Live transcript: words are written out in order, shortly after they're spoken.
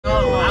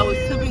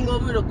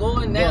me to go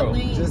in that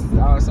lane? Just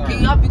outside.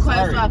 Can y'all be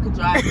quiet so I can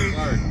drive?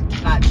 Sorry.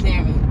 God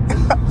damn it.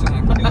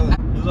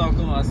 This all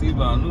come I see,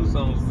 but I knew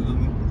something was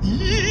silly.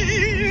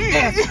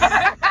 Yeah!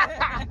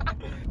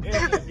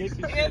 Get your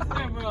shit,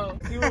 bro.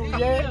 See where we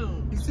at?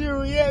 You see where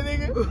we at,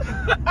 nigga?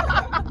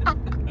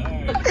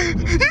 Alright.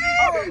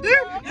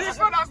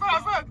 Slow down.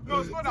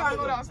 No, slow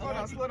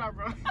down,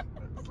 bro.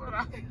 Slow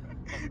down.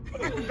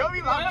 Don't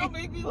be laughing. Don't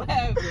make me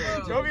laugh,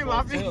 bro. Don't be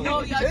laughing.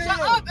 No, y'all shut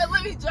up and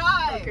let me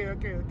drive.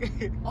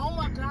 Okay. Oh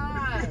my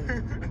god.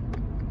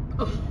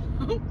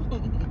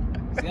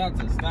 See, I have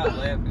to stop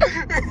laughing.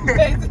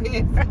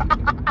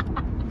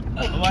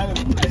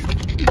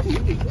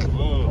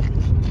 Whoa.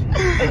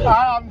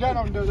 I'm done.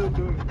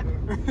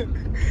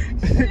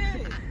 Shit.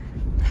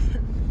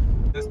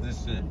 This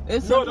shit.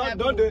 It's don't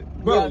do it.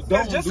 Bro,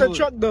 it's just a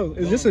truck though.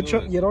 It's just a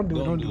truck. Yeah, don't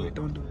do it.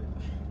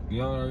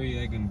 You already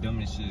acting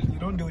dumb as shit. You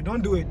don't do it.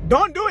 Don't do it.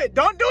 Don't do it.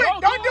 Damn, we're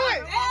not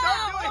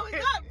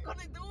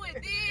gonna do it.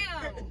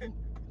 Damn.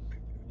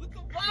 What the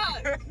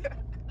fuck?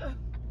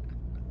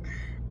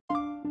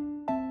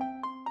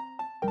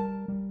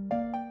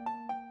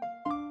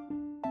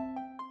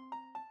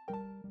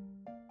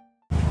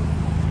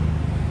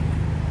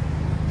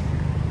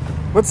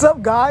 What's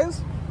up,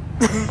 guys?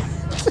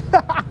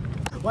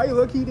 Why you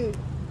look heated?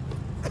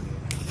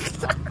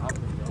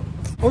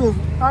 Oh,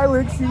 hi,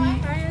 Lexi.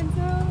 Hi,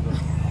 Enzo.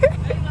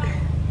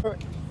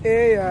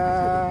 Hey,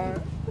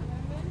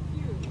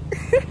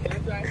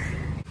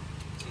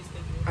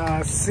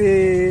 I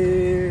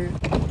see.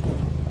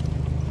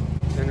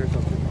 Dinner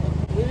something.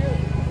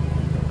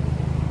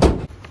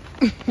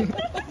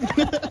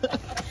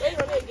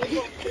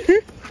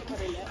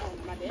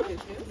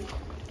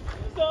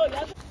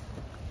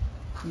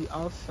 We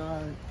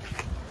outside.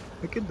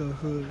 Look at the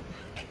hood.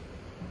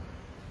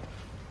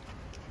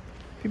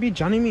 You be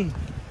Johnny me.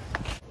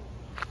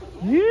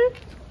 Yeah?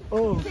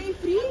 Oh.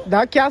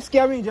 That can't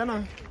scare me,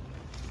 Jana.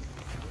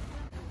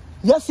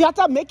 Yes, you have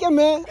to make it,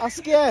 man. I'm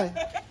scared.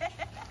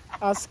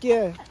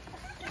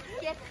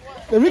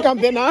 Let me come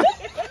in now.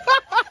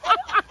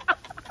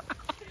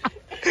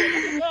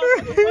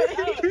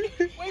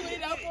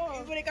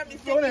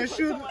 When they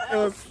shoot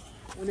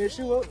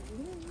up.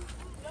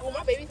 Oh,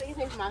 my baby thinks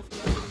it's my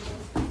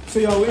So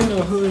y'all, we're in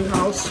the hood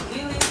house.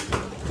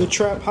 The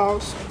trap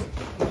house.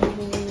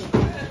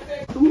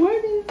 Good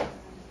morning.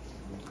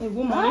 Hey,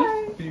 good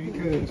morning. Baby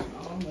cuz.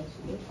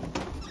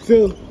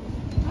 Phil.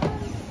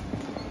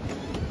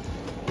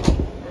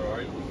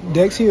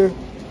 Dex here.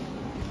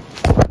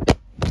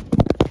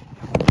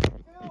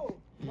 Phil,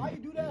 why you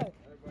do that?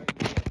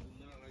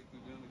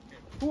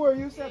 Who are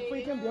you? Said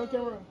freaking be on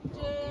camera.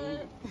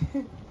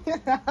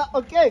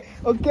 Okay.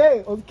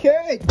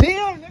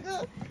 Damn,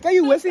 nigga. Are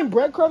you wasting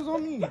breadcrumbs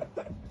on me?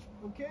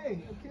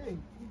 Okay.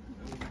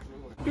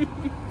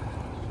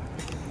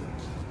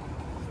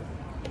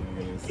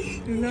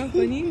 Isn't that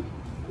funny?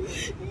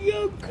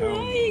 You're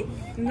crying.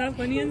 Isn't that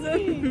funny, Enzo?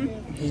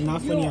 It's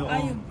not funny at I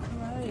all. am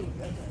crying.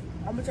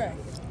 I'm gonna try.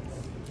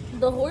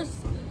 The horse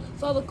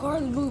saw the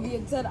Cars movie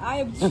and said, I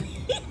am...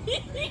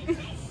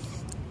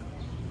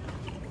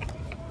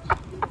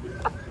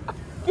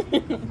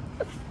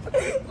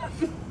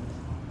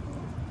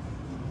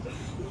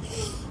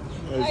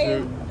 I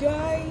am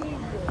dying.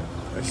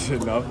 That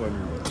shit not funny,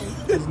 bro.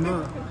 It's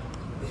not.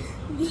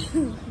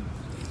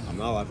 I'm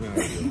not laughing at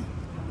you.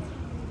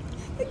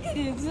 Look at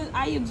it. It says,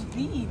 I am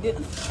speed.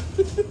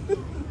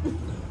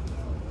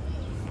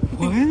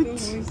 What?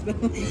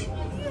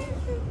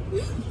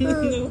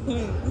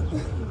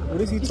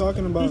 What is he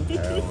talking about? I don't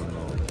know.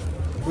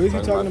 What is he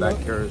talking about?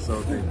 That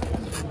carousel thing.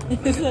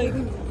 It's like,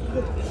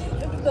 look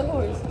at the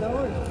horse.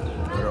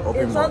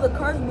 It saw the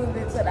Cars movie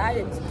and said, I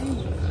am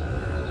speed.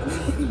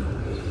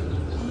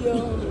 Yo,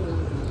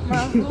 my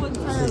whole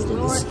entire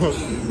Lord.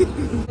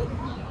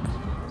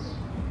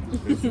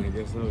 This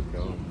nigga's so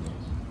dumb.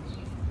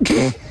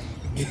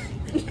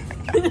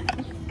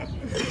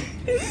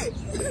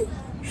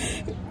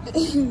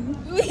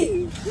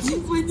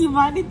 When you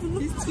ran into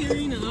the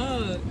tearing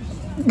up.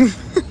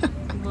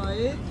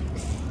 What?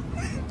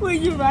 When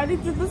you ran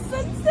into the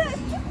sunset.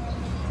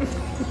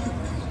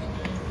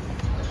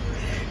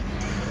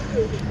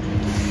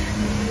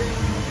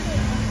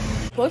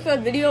 Post that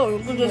video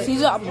and you just see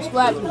it, I'm just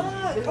slapping you.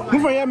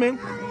 Move on, yeah, man.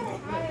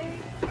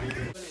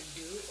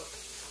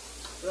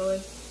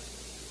 Really?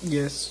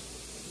 Yes.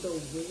 The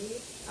way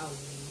I was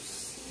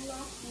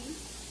sloppy.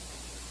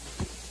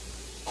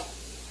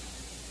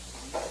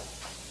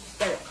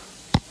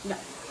 No.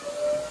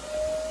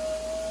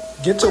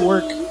 Get to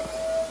work.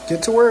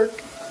 Get to work.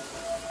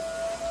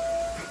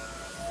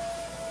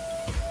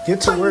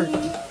 Get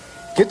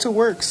to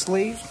work,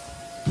 slave.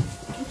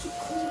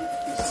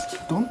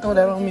 Don't throw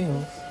that on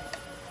me.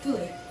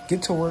 Good.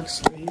 Get to work,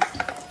 slave.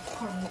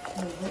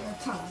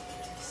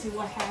 See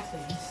what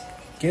happens.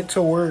 Get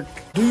to work.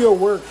 Do your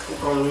work.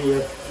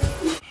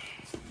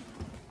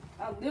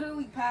 I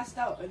literally passed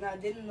out and I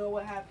didn't know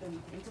what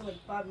happened until like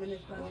 5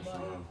 minutes passed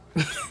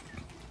by.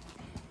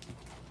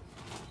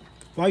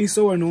 Why are you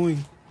so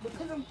annoying?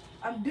 Because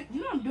I'm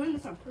doing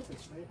this on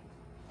purpose, right?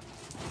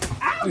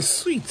 Ow. The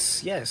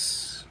sweets,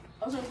 yes.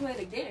 I was gonna play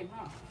the game,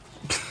 huh?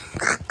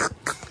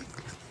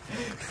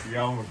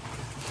 Yeah, I'm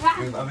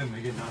other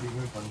nigga not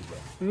even funny, bro.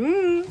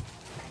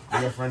 Be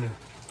your friend.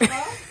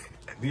 Huh?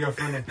 Be your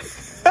friend. Let's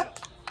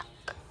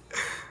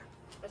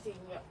see.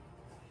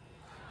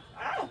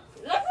 Ow.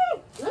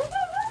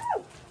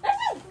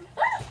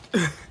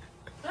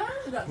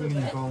 Who need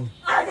your phone?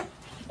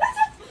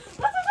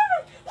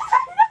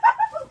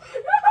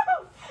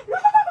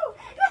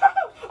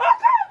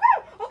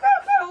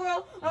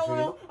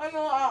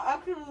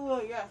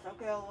 Yes,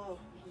 okay, I will.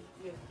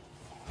 Yeah.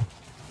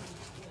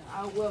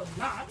 I will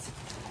not.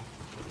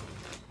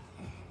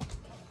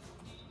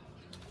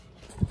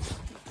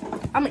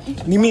 I'm gonna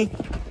eat. Mimi.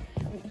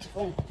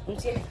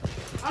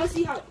 I'm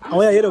see how.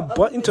 Oh yeah, hit a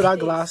butt into that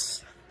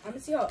glass. I'm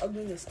gonna see how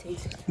ugly this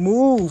tastes.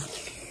 Move.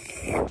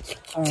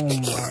 Oh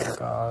my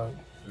god.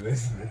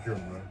 Listen, nigga,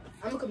 bro.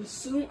 I'm gonna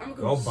consume.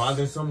 Go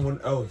bother someone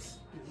else.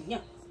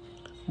 Yeah.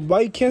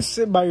 Why you can't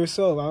sit by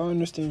yourself? I don't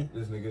understand.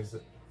 This nigga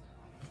said.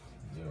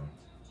 Yo.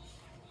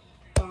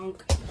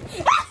 Bonk.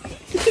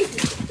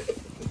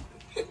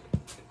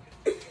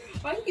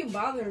 Why you keep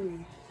bothering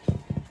me?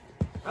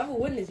 I have a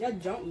witness. Y'all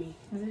jumped me.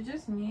 Is it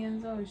just me,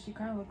 Enzo? She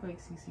kind of look like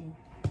Cece,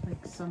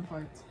 like some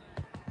parts.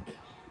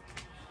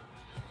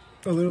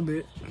 A little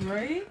bit.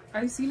 Right?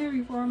 I've seen her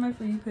before on my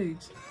For You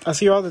page. I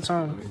see her all the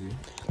time.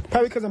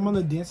 Probably because I'm on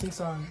the dancing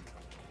side.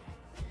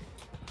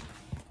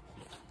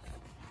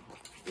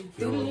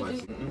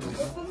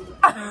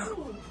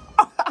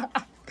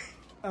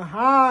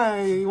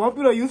 Hi. You want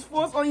me to use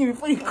force on you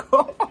before you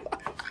go?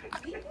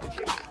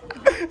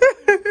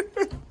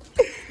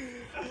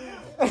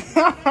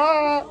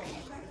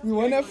 You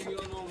want that?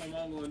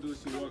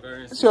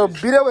 She'll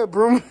beat it with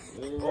broom.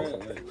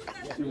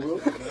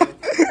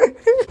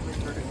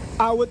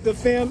 Out with the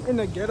fam in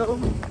the ghetto.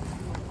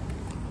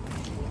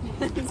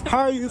 How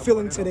are you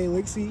feeling today,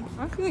 Lixie?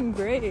 I'm feeling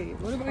great.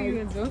 What about you,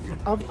 Enzo?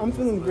 I'm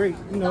feeling great.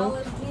 You know.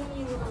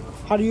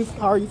 How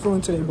are you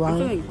feeling today,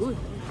 Brian? I'm feeling good.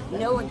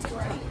 No one's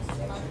right.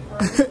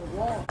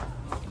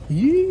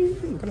 Yeah.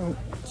 Come on.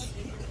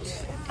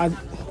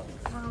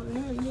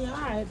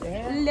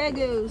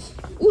 Legos.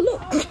 Ooh,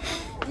 look.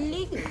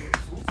 Legos.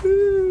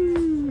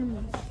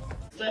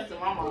 Stressing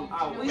my mom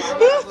out.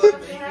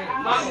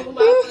 Mom,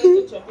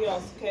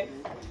 okay?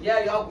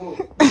 Yeah, y'all go.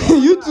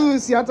 You too,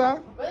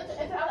 Siata.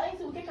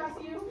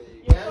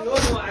 Yeah, no,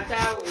 I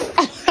tell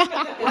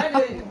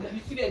you.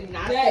 You see that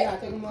nasty I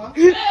take them off?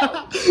 You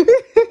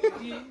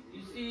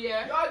see,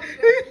 yeah?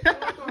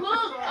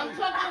 Look, I'm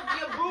talking about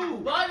your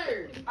boo, butter.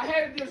 I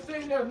had it just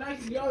sitting there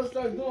nice and y'all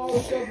start doing all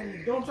this stuff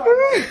and don't talk about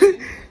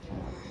it.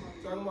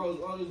 Talking about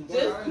all this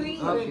butter. Just clean.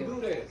 I didn't do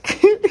that.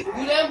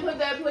 You didn't put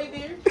that plate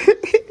there?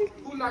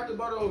 Who knocked the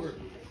butter over?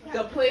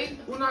 The plate?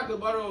 Who knocked the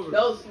butter over?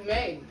 That was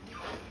Meg.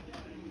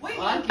 Wait,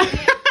 I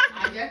can't.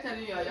 I'm just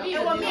telling you, y'all.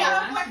 You want me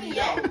out of $14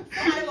 yet?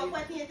 Somebody will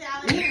put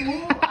 $10. You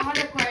move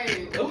 100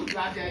 credit. Don't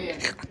drop your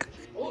head.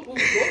 Oh, go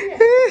ahead.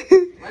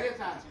 Right your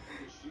time.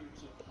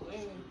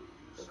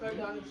 Cut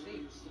down the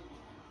seats.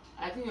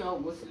 I think y'all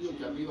go see your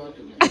job. You want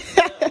to do that.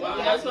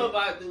 That's what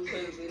about to do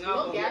because they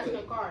no gas in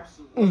the car.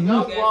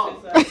 No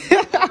gas.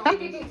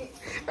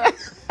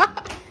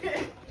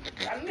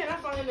 I mean, I'm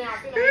falling down.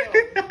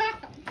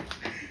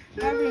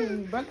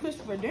 Having breakfast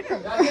for dinner.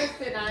 Y'all just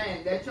sit down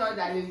and that's all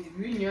that is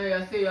reunion.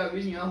 You say you're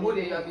reunion. Who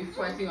they you'll be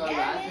sweating or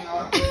laughing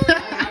or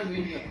not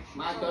reunion.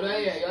 My daughter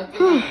here, you're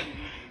thinking.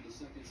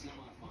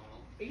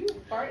 Are you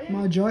farting?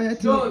 My joy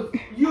at So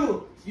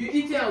you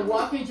eating and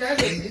walking, just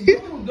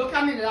don't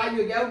come in the line,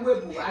 you get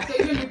whipped. I say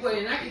you need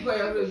to not eat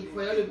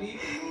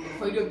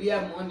for you to be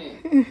a money.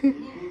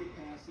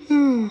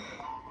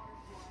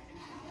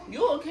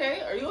 You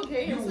okay? Are you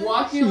okay? You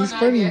walking on that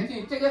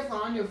thing. Take it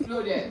from on your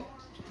floor there.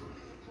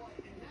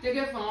 Take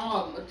it from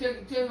off.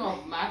 Take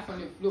off mat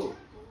from the floor.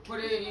 Put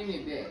it in the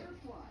bed.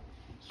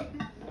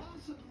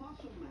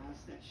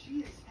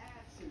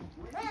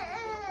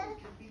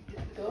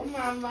 Go,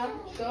 mama.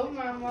 Go,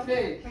 mama.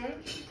 Say,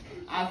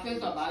 I think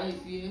about it,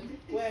 see?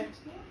 Where?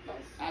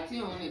 I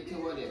think I want to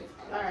kill what it.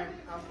 Alright,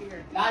 I'll figure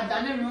it. I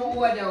don't know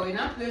what there is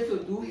not place to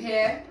do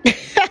hair.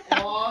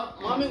 Or,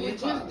 mommy, we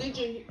just did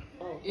your.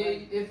 Oh,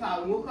 if I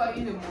woke up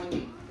in the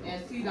morning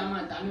and see that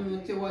man, I don't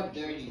know what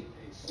dirty.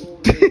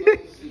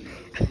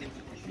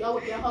 Yo,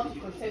 with your hubby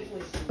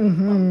consensually. For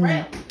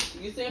real.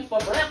 You saying for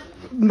real?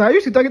 Nah,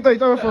 you should talk it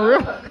for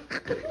real.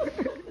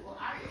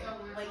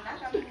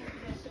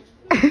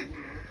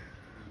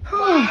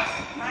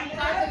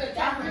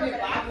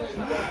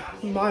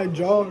 My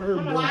jaw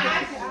hurt, bro.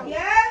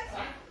 Yes?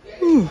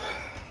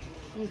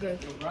 Okay.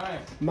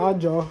 My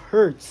jaw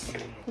hurts.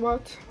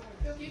 What?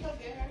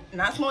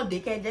 Not small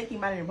dickhead, Jackie,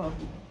 my name,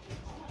 Puppy.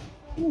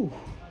 Ooh.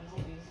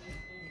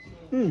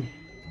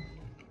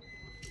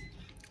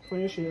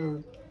 Finish it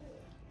out.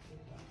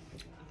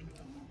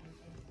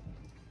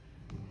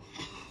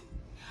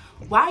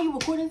 Why are you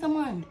recording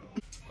someone?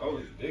 I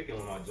was dicking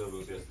on my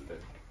juggles yesterday.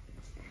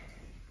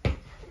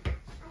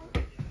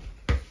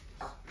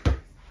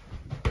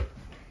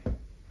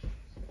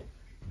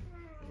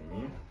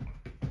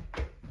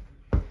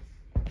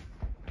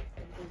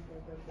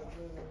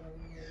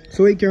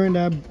 So he carrying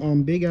that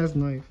big ass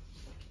knife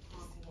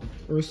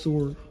or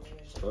sword.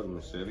 It's called a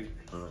machete.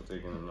 I'm not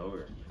taking it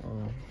nowhere.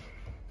 Oh.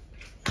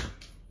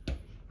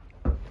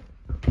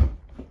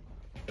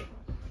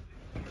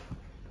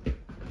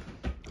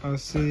 I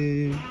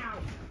see.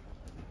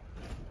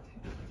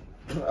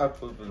 I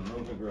put the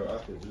moving girl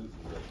out the juice.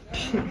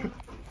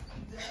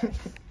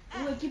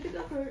 Look, you pick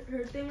up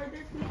her thing right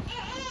there, please?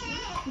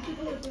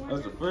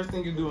 That's the first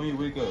thing you do when you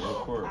wake up, of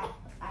course.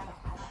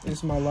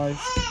 It's my life.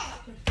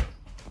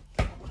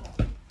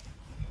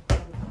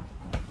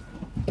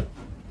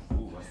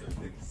 Ooh, that's the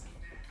biggest.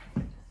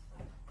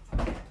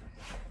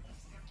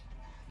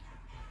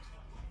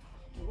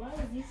 Why is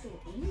he so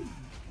angry?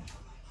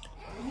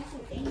 Why is he so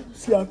angry?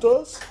 See à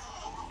tous?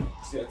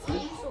 See, that's Why it.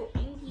 is he so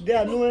angry? They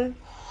are knowing.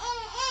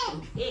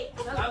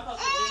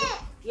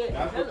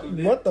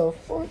 What the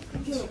fuck?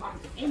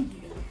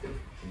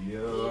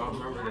 Yo, I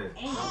remember that.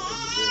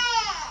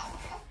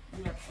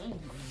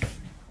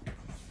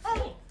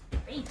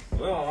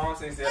 Well, my mom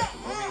says that.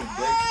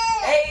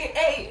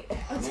 Hey!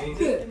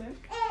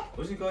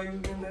 What she call you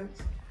again, Dex?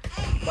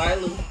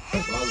 Balu.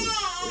 Balu.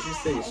 What she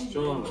say?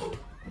 Strong.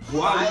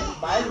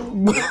 Balu.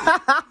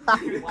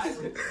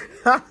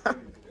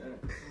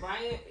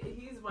 Brian,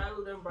 he's Balu,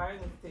 then Brian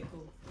is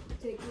Tickle.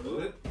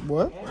 What?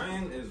 What?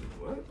 Brian is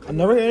what? I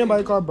never heard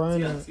anybody call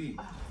Brian that. TNT.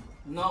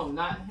 No,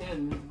 not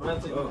him. His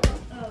brother. Oh.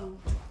 Oh.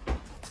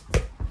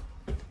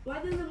 Why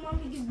doesn't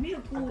mommy give me a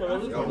cool Okay, African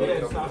let's name? go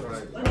there.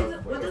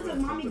 Why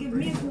doesn't mommy give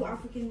me a cool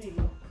African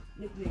nickname?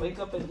 Wake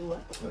up and do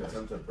what?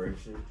 Attempt to break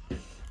shit.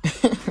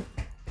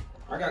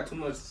 I got too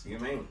much, you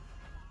mean?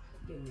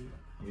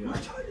 Yeah.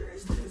 What charger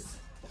is this?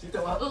 She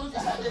talking about,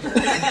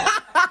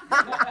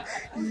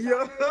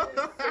 Yo.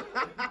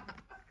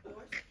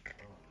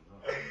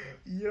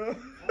 Yo.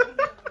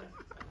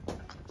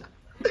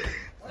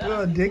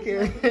 You're a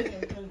dickhead.